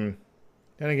 And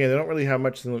again, they don't really have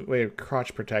much in the way of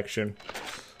crotch protection.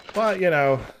 But, you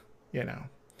know,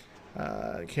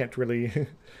 can't really...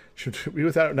 should be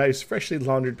without a nice, freshly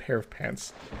laundered pair of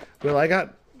pants. Well, I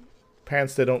got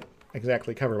pants that don't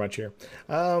exactly cover much here.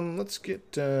 Let's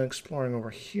get exploring over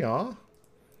here.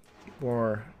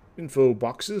 More info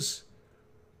boxes.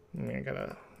 I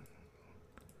gotta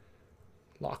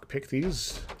lockpick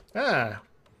these.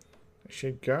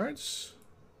 Shade guards.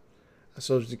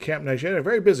 So the camp Nightshade are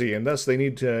very busy, and thus they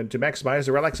need to maximize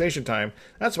their relaxation time.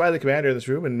 That's why the commander in this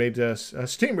room and made a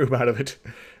steam room out of it.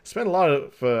 Spent a lot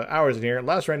of hours in here.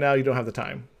 Alas, right now you don't have the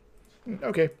time.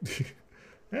 Okay.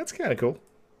 That's kind of cool.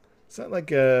 Is that like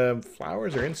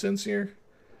flowers or incense here?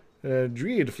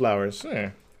 Druid flowers.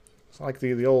 It's like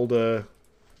the old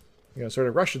you know, sort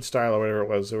of Russian style or whatever it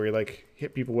was, where you like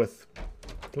hit people with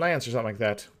plants or something like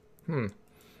that. All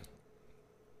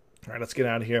right, let's get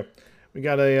out of here. We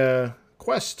got a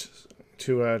quest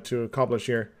to accomplish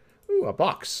here. Ooh, a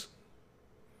box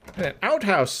and an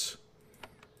outhouse.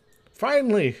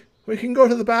 Finally, we can go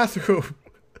to the bathroom.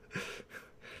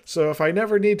 So if I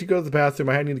never need to go to the bathroom,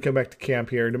 I need to come back to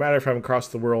camp here, no matter if I'm across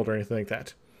the world or anything like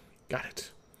that. Got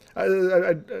it. I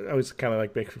always kind of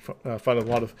like make fun of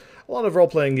a lot of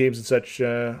role-playing games and such.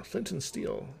 Flint and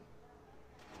steel.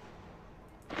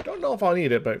 Don't know if I'll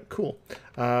need it, but cool.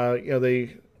 You know,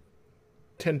 they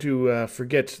tend to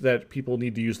forget that people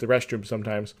need to use the restroom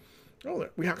sometimes. Oh,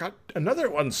 we have got another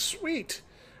one. Sweet.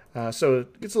 So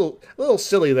it gets a little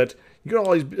silly that you get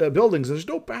all these buildings and there's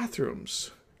no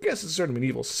bathrooms. I guess it's sort of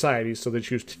medieval society, so they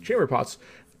choose chamber pots.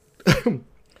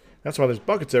 That's why there's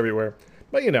buckets everywhere.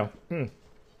 But you know, let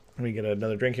me get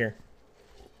another drink here.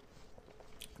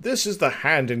 This is the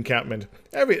Hand encampment.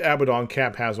 Every Avadon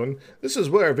camp has one. This is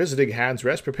where visiting hands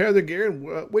rest, prepare their gear,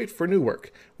 and wait for new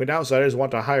work. When outsiders want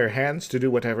to hire hands to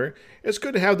do whatever, it's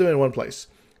good to have them in one place.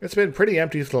 It's been pretty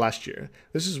empty for the last year.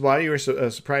 This is why you were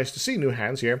surprised to see new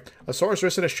hands here. A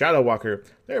sorceress and a shadow walker.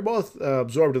 They're both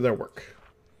absorbed in their work.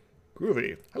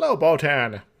 Groovy. Hello,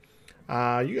 Botan.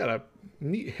 You got a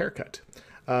neat haircut.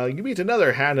 You meet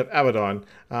another Hand of Avadon.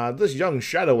 This young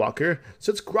shadow walker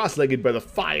sits cross-legged by the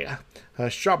fire,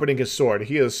 sharpening his sword.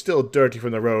 He is still dirty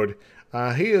from the road.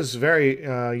 He is very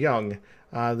young.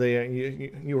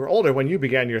 You were older when you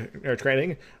began your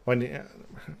training.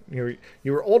 You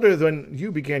were older when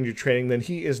you began your training than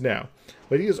he is now.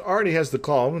 But he already has the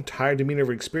calm, tired demeanor of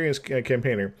an experienced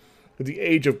campaigner. With the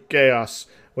age of chaos,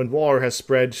 when war has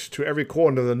spread to every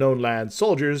corner of the known land,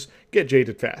 soldiers get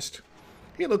jaded fast.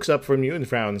 He looks up from you and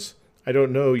frowns. I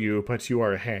don't know you, but you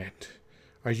are a hand.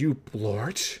 Are you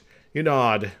Blort? You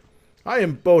nod. I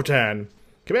am Botan.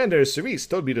 Commander Cerise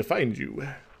told me to find you.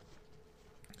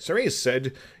 Cerise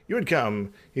said you would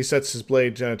come. He sets his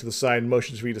blade to the side and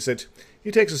motions for you to sit.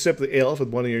 He takes a sip of the ale with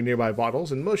one of your nearby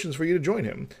bottles and motions for you to join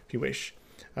him, if you wish.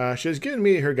 She has given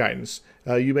me her guidance.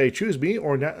 You may choose me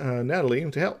or Natalie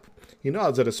to help. He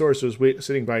nods at a sorceress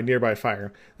sitting by a nearby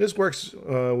fire. This works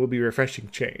will be a refreshing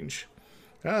change.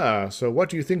 So what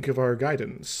do you think of our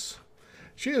guidance?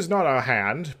 She is not our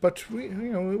hand, but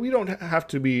we don't have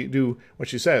to do what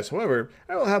she says. However,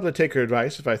 I will happily take her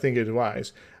advice if I think it is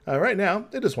wise. Right now,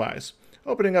 it is wise.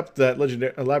 Opening up that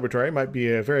legendary laboratory might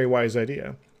be a very wise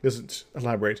idea. Doesn't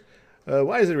elaborate.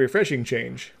 Why is it a refreshing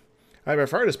change? I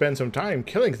prefer to spend some time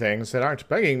killing things that aren't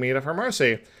begging me for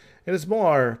mercy. It is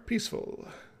more peaceful.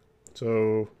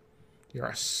 So,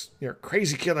 you're a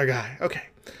crazy killer guy. Okay.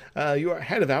 You are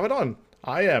Hand of Avadon.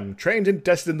 I am trained and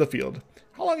tested in the field.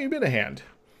 How long have you been a hand?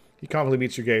 He confidently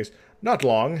meets your gaze. Not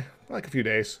long, like a few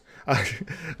days.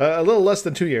 A little less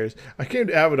than 2 years. I came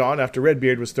to Avadon after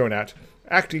Redbeard was thrown out.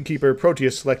 Acting Keeper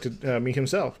Proteus selected me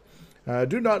himself.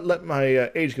 Do not let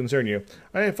my age concern you.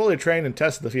 I am fully trained and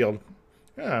tested in the field.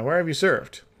 Where have you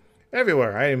served?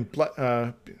 Everywhere. I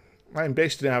am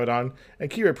based in Avadon, and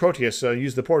Keeper Proteus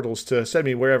used the portals to send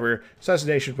me wherever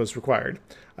assassination was required.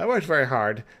 I worked very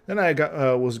hard. Then I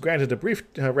was granted a brief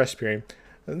rest period.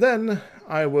 And then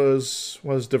I was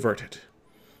diverted.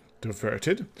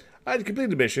 Diverted? I had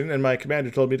completed the mission, and my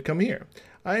commander told me to come here.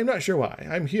 I am not sure why.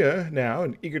 I'm here now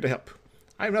and eager to help.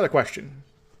 I have another question.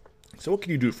 So what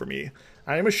can you do for me?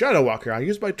 I am a shadow walker. I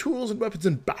use my tools and weapons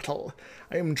in battle.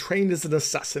 I am trained as an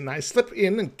assassin. I slip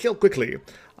in and kill quickly.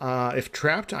 If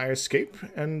trapped, I escape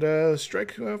and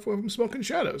strike from smoke and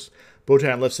shadows.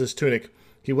 Botan lifts his tunic.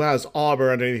 He wears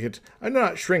armor underneath it. I do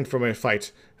not shrink from a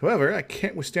fight. However, I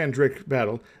can't withstand direct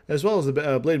battle, as well as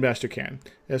the Blade Master can.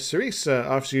 If Cerise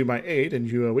offers you my aid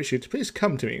and you wish it, please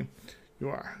come to me. You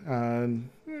are.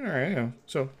 Alright,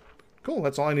 so, cool,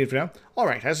 that's all I need for now.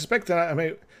 Alright, I suspect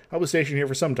that I'll be stationed here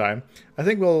for some time. I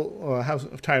think we'll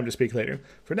have time to speak later.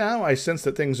 For now, I sense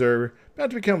that things are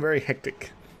about to become very hectic.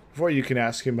 Before you can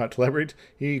ask him about to elaborate,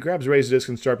 he grabs a razor disc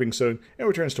and sharpening stone and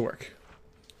returns to work.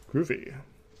 Groovy.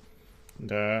 And,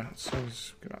 so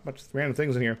there's got a bunch of random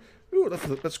things in here. Ooh,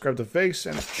 let's grab the vase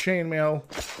and chainmail.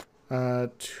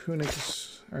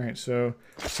 Tunics. Alright, so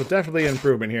definitely an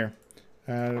improvement here.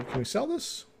 Can we sell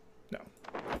this? No.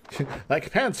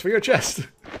 Like pants for your chest.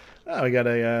 Oh, we got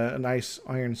a nice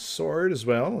iron sword as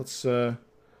well. It's sound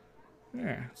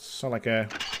like a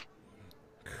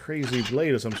crazy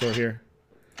blade of some sort here.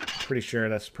 Pretty sure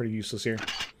that's pretty useless here.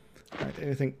 Alright,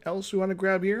 anything else we want to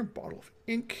grab here? Bottle of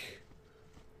ink.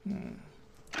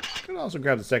 Can also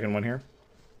grab the second one here.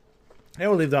 And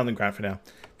we'll leave that on the ground for now.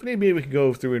 If need be, we can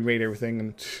go through and raid everything.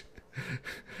 And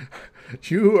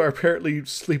you are apparently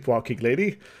sleepwalking,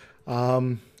 lady.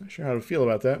 Not sure how to feel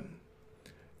about that.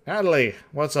 Natalie,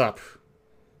 what's up?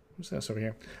 Who's this over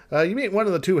here? You meet one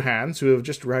of the two hands who have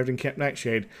just arrived in Camp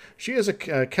Nightshade. She is a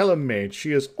Kellum mage.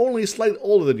 She is only slightly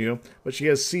older than you, but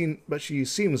she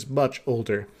seems much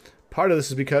older. Part of this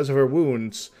is because of her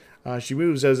wounds. She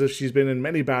moves as if she's been in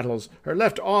many battles. Her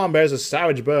left arm bears a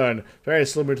savage burn, very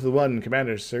similar to the one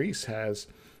Commander Cerise has.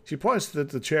 She points to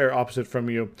the chair opposite from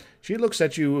you. She looks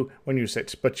at you when you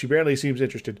sit, but she barely seems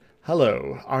interested.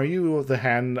 Hello, are you the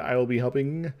hand I will be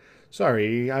helping?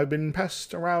 Sorry, I've been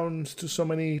passed around to so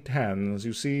many hands,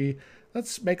 you see.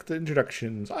 Let's make the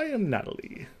introductions. I am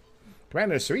Natalie.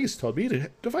 Commander Cerise told me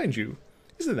to find you.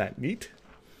 Isn't that neat?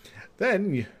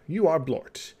 Then you are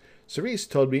Blort. Cerise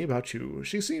told me about you.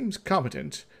 She seems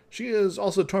competent. She is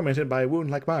also tormented by a wound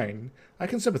like mine. I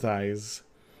can sympathize.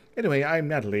 Anyway, I'm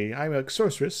Natalie. I'm a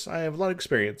sorceress. I have a lot of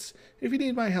experience. If you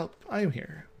need my help, I am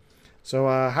here. So,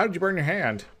 how did you burn your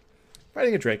hand?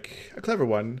 Fighting a drake, a clever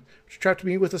one, which trapped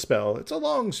me with a spell. It's a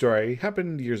long story.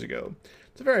 Happened years ago.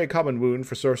 It's a very common wound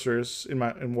for sorcerers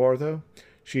in war, though.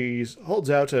 She holds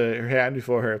out her hand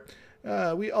before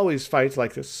her. We always fight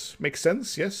like this. Makes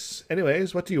sense, yes?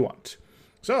 Anyways, what do you want?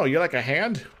 So, you like a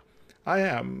hand? I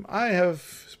am. I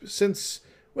have since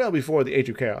well before the Age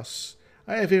of Chaos.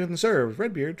 I have even served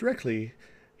Redbeard directly.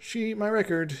 My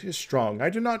record is strong. I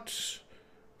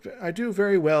do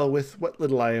very well with what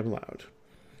little I am allowed.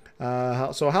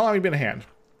 So how long have you been a hand?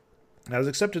 I was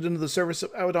accepted into the service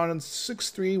of Avadon in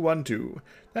 6312.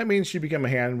 That means she became a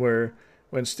hand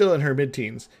when still in her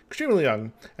mid-teens. Extremely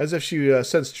young, as if she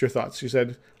sensed your thoughts. She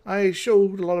said, I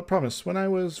showed a lot of promise when I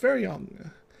was very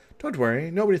young. Don't worry,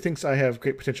 nobody thinks I have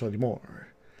great potential anymore.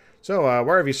 So,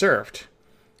 where have you served?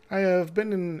 I have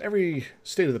been in every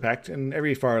state of the pact, in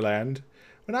every far land.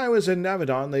 When I was in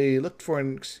Avadon, they looked for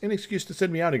an excuse to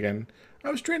send me out again. I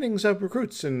was training some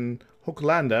recruits in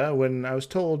Hokulanda when I was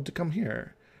told to come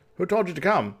here. Who told you to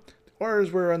come? The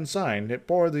orders were unsigned. It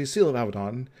bore the seal of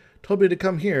Avadon. Told me to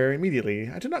come here immediately.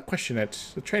 I did not question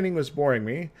it. The training was boring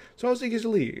me, so I was eager to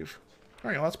leave.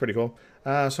 Alright, well, that's pretty cool.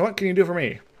 So what can you do for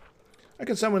me? I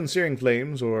can summon searing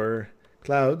flames or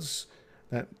clouds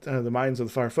that the minds of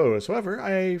the far foes. However,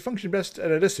 I function best at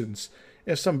a distance.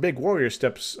 If some big warrior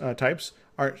types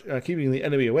aren't keeping the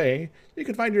enemy away, you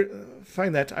can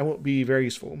find that I won't be very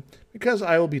useful, because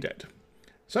I will be dead.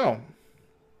 So,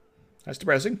 that's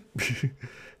depressing.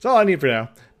 That's all I need for now.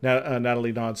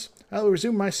 Natalie nods. I will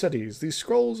resume my studies. These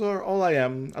scrolls are all I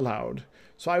am allowed,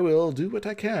 so I will do what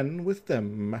I can with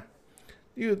them.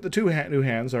 The two new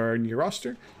hands are in your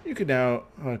roster. You can now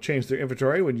change their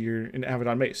inventory when you're in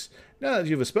Avadon Mace. Now that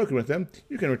you've spoken with them,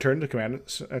 you can return to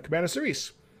Commander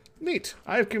Cerise. Neat.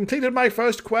 I've completed my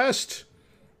first quest.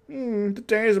 The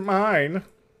day is mine.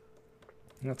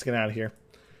 Let's get out of here.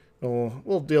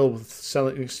 We'll deal with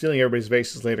stealing everybody's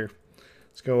vases later.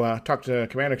 Let's go talk to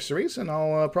Commander Cerise, and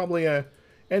I'll probably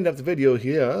end up the video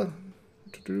here.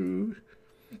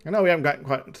 I know we haven't gotten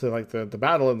quite to like the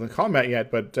battle and the combat yet,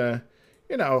 but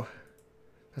you know,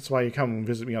 that's why you come and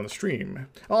visit me on the stream.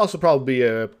 I'll also probably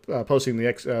be posting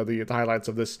the highlights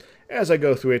of this as I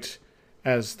go through it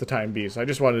as the time be. So I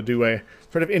just wanted to do a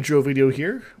sort of intro video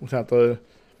here without the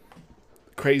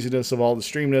craziness of all the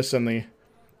streamness and the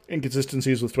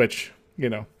inconsistencies with Twitch, you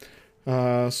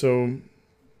know. So,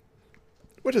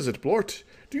 what is it, Blort?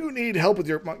 Do you need help with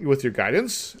your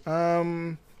guidance?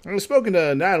 I've spoken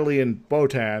to Natalie and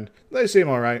Botan. They seem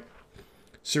all right.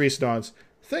 Cerise nods.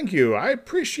 Thank you. I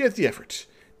appreciate the effort.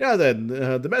 Now then,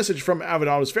 the message from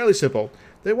Avadon is fairly simple.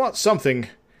 They want something. It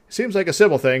seems like a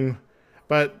simple thing,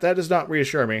 but that does not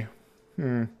reassure me.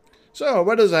 So,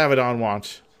 what does Avadon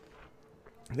want?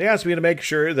 They asked me to make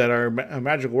sure that our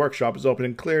magical workshop is open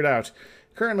and cleared out.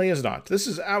 Currently is not. This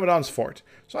is Avadon's fort,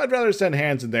 so I'd rather send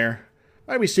hands in there.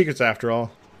 Might be secrets after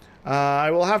all. I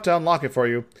will have to unlock it for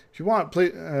you. If you want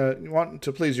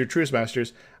to please your truce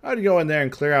masters, I'd go in there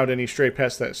and clear out any stray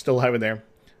pests that still have in there.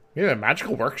 You have a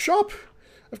magical workshop?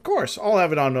 Of course, all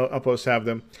Avadon outposts have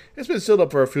them. It's been sealed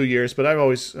up for a few years, but I've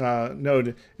always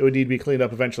known it would need to be cleaned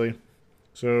up eventually.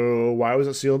 So why was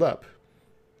it sealed up?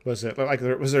 Was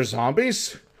there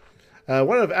zombies?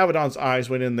 One of Avadon's eyes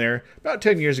went in there about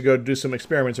 10 years ago to do some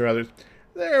experiments or others.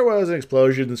 There was an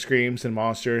explosion and screams and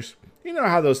monsters. You know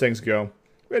how those things go.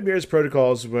 Redbeard's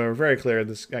protocols were very clear in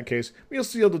that case. We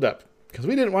sealed it up, because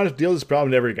we didn't want to deal with this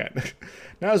problem ever again.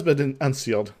 Now it's been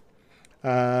unsealed.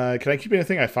 Can I keep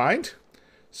anything I find?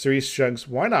 Cerise shrugs.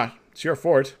 Why not? It's your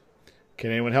fort.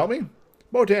 Can anyone help me?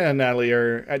 Botan and Natalie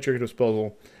are at your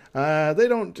disposal. They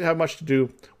don't have much to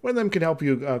do. One of them can help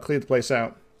you clean the place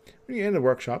out. When you end the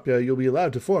workshop, you'll be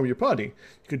allowed to form your party.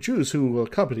 You can choose who will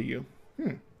accompany you.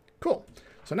 Cool.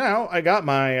 So now I got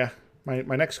my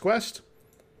my next quest.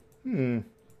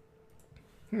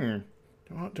 Do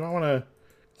I want to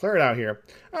clear it out here?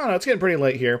 I don't know. It's getting pretty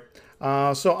late here.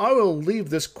 So I will leave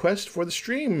this quest for the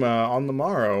stream on the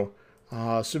morrow.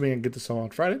 Assuming I get this all on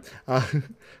Friday.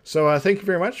 So thank you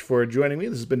very much for joining me.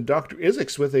 This has been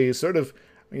DrIzixs with a sort of,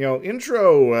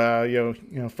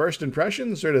 intro, first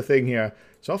impression sort of thing here.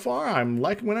 So far, I'm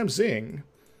liking what I'm seeing.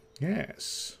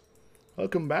 Yes.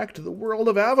 Welcome back to the world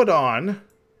of Avadon.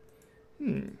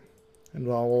 And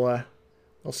we'll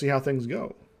see how things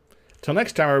go. Till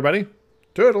next time, everybody.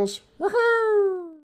 Turtles. Woohoo!